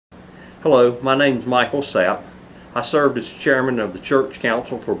Hello, my name is Michael Sapp. I served as chairman of the Church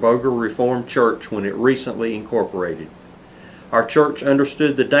Council for Boger Reformed Church when it recently incorporated. Our church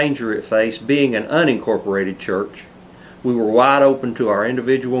understood the danger it faced being an unincorporated church. We were wide open to our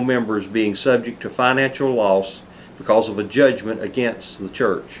individual members being subject to financial loss because of a judgment against the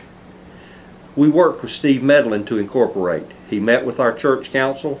church. We worked with Steve Medlin to incorporate. He met with our church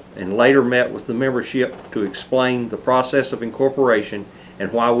council and later met with the membership to explain the process of incorporation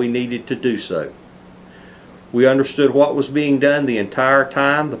and why we needed to do so. We understood what was being done the entire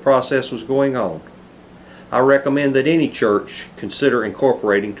time the process was going on. I recommend that any church consider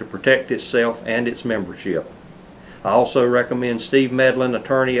incorporating to protect itself and its membership. I also recommend Steve Medlin,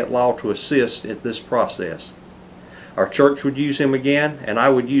 attorney at law, to assist in this process. Our church would use him again, and I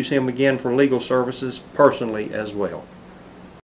would use him again for legal services personally as well.